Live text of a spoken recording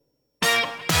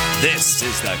This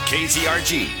is the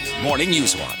KZRG Morning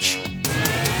News Watch.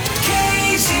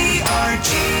 KZRG.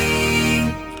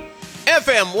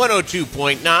 FM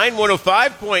 102.9,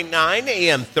 105.9,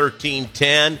 AM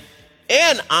 1310,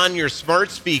 and on your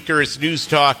smart speakers, News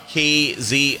Talk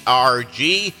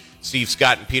KZRG. Steve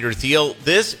Scott and Peter Thiel.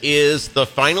 This is the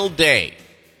final day.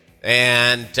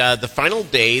 And the final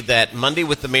day that Monday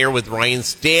with the Mayor with Ryan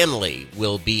Stanley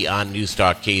will be on News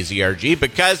Talk KZRG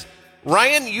because,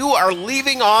 Ryan, you are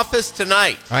leaving office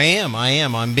tonight. I am.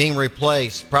 I'm being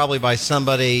replaced probably by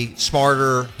somebody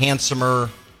smarter, handsomer,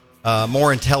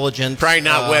 more intelligent. Probably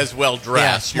not as well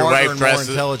dressed. Yeah, smarter and more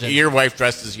intelligent. Your wife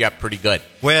dresses you up pretty good.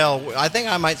 Well, I think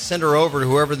I might send her over to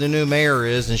whoever the new mayor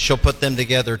is, and she'll put them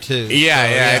together too.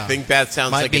 Yeah, I think that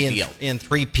sounds might like be a deal. In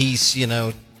three-piece,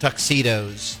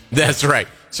 tuxedos. That's right.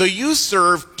 So you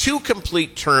served 2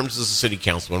 complete terms as a city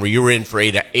councilman, where you were in for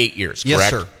 8 years, correct? Yes,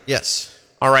 sir. Yes.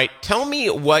 All right. Tell me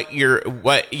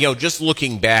just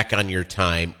looking back on your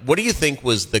time, what do you think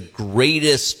was the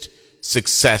greatest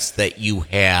success that you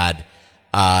had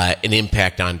an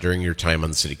impact on during your time on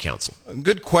the city council?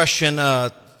 Good question.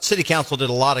 City council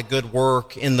did a lot of good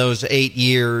work in those 8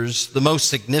 years. The most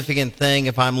significant thing,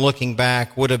 if I'm looking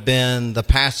back, would have been the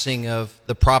passing of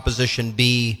the Proposition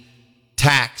B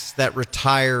tax that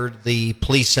retired the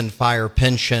police and fire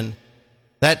pension.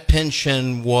 That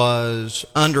pension was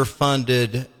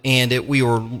underfunded, and we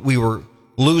were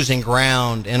losing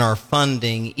ground in our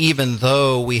funding, even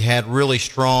though we had really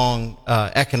strong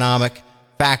economic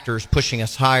factors pushing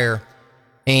us higher.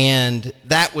 And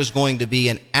that was going to be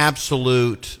an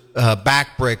absolute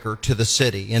backbreaker to the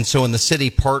city. And so when the city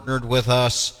partnered with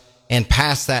us and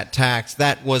passed that tax,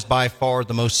 that was by far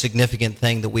the most significant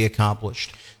thing that we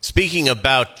accomplished. Speaking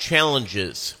about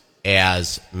challenges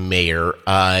as mayor,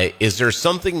 is there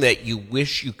something that you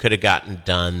wish you could have gotten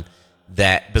done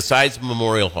that, besides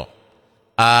Memorial Hall,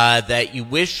 that you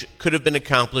wish could have been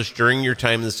accomplished during your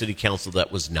time in the city council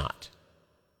that was not?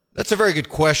 That's a very good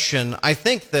question. I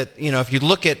think that, if you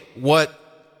look at what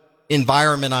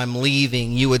environment I'm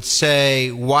leaving, you would say,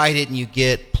 why didn't you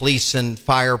get police and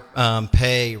fire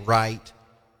pay right?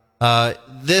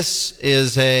 This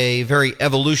is a very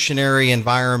evolutionary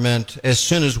environment. As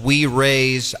soon as we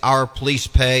raise our police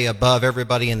pay above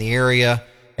everybody in the area,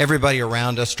 everybody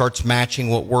around us starts matching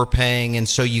what we're paying. And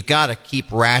so you got to keep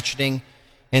ratcheting.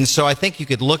 And so I think you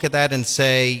could look at that and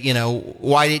say,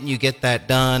 why didn't you get that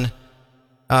done?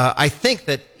 I think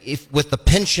that with the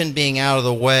pension being out of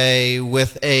the way,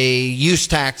 with a use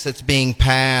tax that's being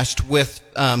passed, with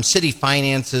city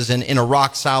finances in a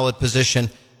rock solid position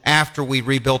after we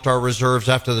rebuilt our reserves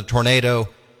after the tornado,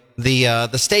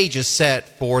 the stage is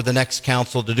set for the next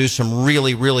council to do some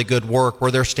really, really good work where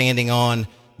they're standing on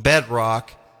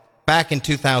bedrock. Back in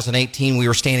 2018, we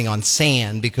were standing on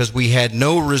sand because we had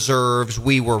no reserves.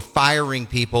 We were firing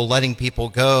people, letting people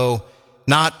go.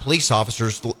 Not police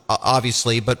officers,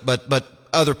 obviously, but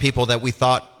other people that we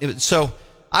thought. So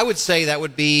I would say that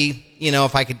would be,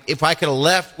 if I could have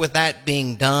left with that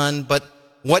being done. But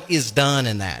what is done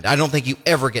in that? I don't think you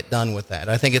ever get done with that.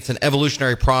 I think it's an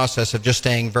evolutionary process of just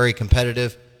staying very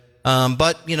competitive.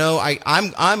 But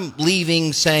I'm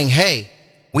leaving saying, hey,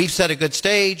 we've set a good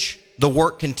stage. The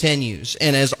work continues,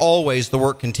 and as always, the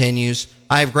work continues.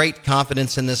 I have great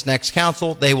confidence in this next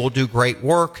council. They will do great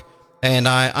work. And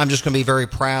I'm just going to be very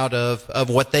proud of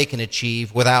what they can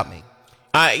achieve without me.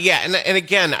 And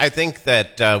again, I think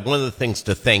that one of the things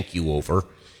to thank you over,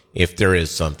 if there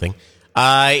is something,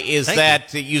 is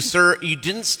that you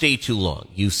didn't stay too long.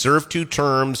 You served 2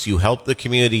 terms. You helped the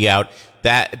community out.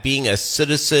 That being a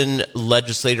citizen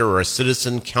legislator or a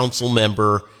citizen council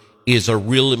member is a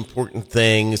real important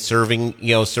thing. Serving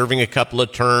a couple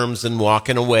of terms and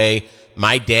walking away.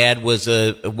 My dad was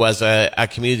a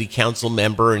community council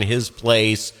member in his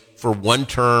place for 1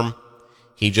 term.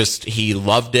 He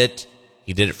loved it.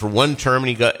 He did it for 1 term,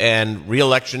 and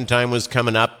re-election time was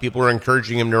coming up. People were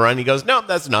encouraging him to run. He goes, no,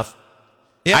 that's enough.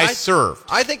 Yeah, I served.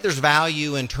 I think there's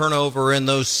value in turnover in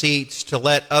those seats to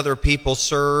let other people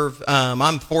serve.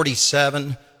 I'm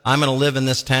 47. I'm going to live in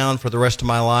this town for the rest of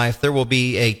my life. There will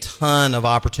be a ton of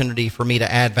opportunity for me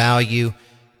to add value.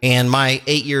 And my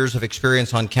 8 years of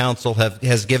experience on council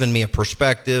has given me a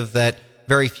perspective that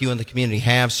very few in the community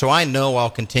have. So I know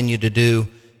I'll continue to do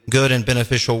good and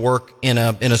beneficial work in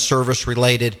a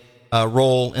service-related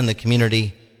role in the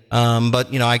community.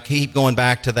 But I keep going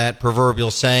back to that proverbial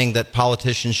saying that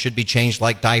politicians should be changed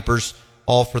like diapers,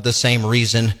 all for the same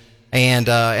reason. And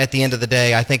at the end of the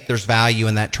day, I think there's value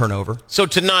in that turnover. So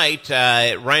tonight,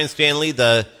 Ryan Stanley,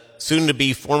 the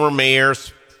soon-to-be former mayor,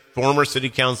 former city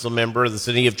council member of the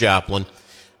city of Joplin,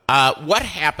 What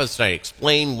happens tonight?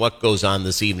 Explain what goes on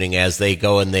this evening as they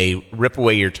go and they rip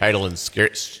away your title and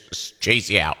chase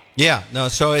you out. Yeah, no,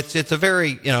 so it's a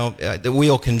very,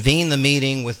 we'll convene the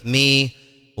meeting with me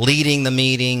leading the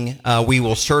meeting. We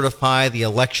will certify the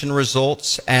election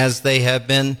results as they have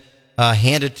been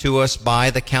handed to us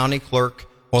by the county clerk,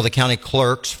 or the county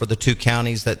clerks for the two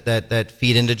counties that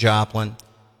feed into Joplin.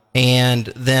 And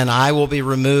then I will be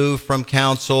removed from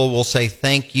council. We'll say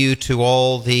thank you to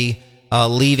all the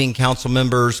leaving council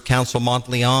members, Council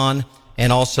Montleon,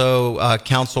 and also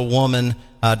Councilwoman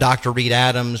Dr. Reed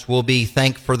Adams will be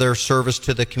thanked for their service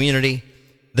to the community.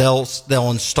 They'll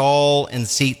install and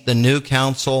seat the new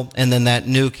council, and then that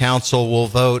new council will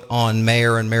vote on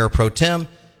mayor and mayor pro tem,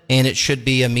 and it should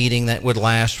be a meeting that would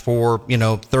last for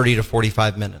 30 to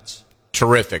 45 minutes.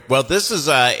 Terrific. Well, this is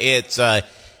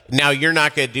now you're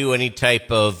not going to do any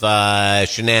type of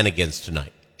shenanigans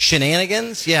tonight.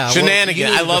 Shenanigans? Yeah.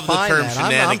 Shenanigans. Well, I love the term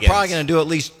shenanigans. I'm probably going to do at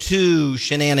least 2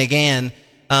 shenanigans,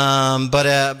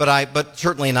 but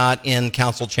certainly not in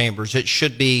council chambers. It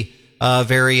should be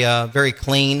very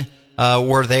clean.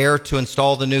 We're there to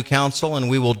install the new council, and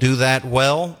we will do that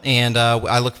well. And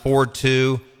I look forward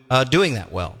to doing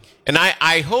that well. And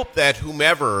I hope that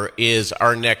whomever is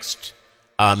our next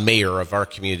mayor of our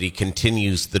community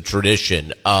continues the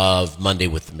tradition of Monday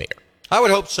with the Mayor. I would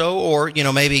hope so, or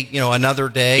maybe another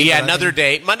day. Yeah, another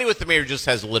day. Monday with the Mayor just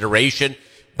has alliteration,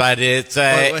 but it's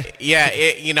but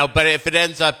if it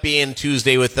ends up being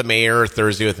Tuesday with the Mayor or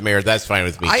Thursday with the Mayor, that's fine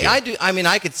with me too. I do. I mean,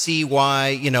 I could see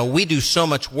why we do so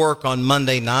much work on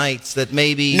Monday nights that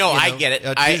maybe I get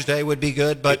it. Tuesday would be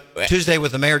good, but Tuesday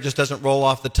with the Mayor just doesn't roll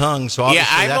off the tongue. So obviously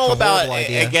I'm that's all a about horrible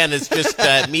idea. Again, it's just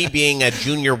me being a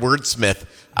junior wordsmith.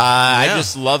 I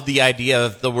just love the idea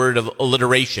of the word of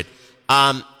alliteration.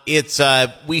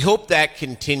 We hope that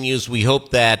continues. We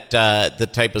hope that the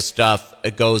type of stuff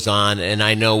goes on. And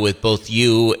I know with both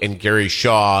you and Gary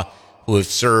Shaw, who have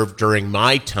served during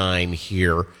my time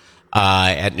here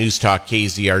at News Talk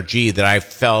KZRG, that I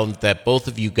found that both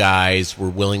of you guys were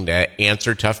willing to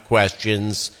answer tough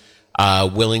questions,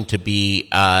 willing to be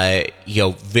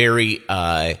very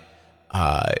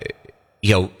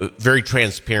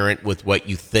transparent with what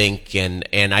you think.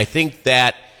 And I think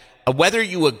that whether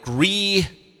you agree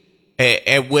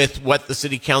with what the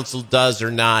city council does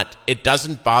or not, it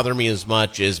doesn't bother me as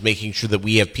much as making sure that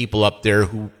we have people up there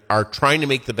who are trying to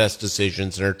make the best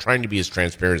decisions and are trying to be as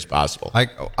transparent as possible. I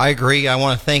agree. I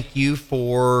want to thank you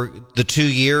for the 2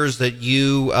 years that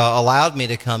you allowed me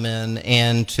to come in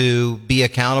and to be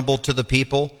accountable to the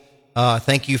people.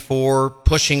 Thank you for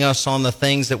pushing us on the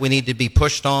things that we need to be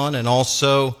pushed on, and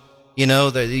also, we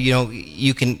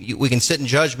can sit in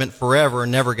judgment forever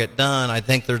and never get done. I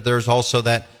think there's also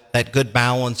that good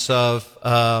balance of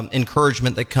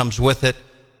encouragement that comes with it,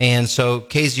 and so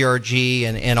KZRG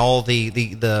and all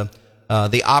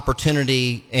the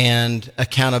opportunity and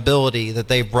accountability that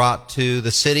they brought to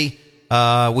the city,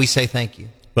 we say thank you.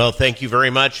 Well, thank you very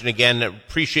much, and again,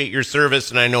 appreciate your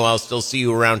service, and I know I'll still see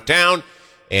you around town.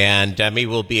 And maybe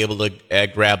we'll be able to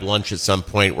grab lunch at some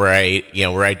point where I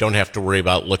don't have to worry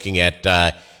about looking at.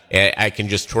 I can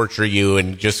just torture you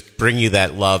and just bring you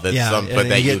that love at some point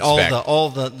that you expect. All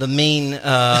the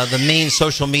mean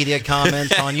social media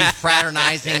comments on you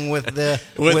fraternizing with the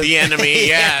enemy.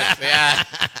 Yes,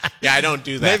 yeah. I don't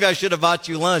do that. Maybe I should have bought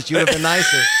you lunch. You would have been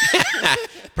nicer.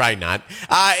 Probably not.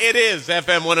 It is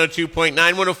FM 102.9,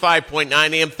 105.9,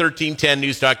 AM 1310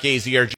 News Talk KZRG.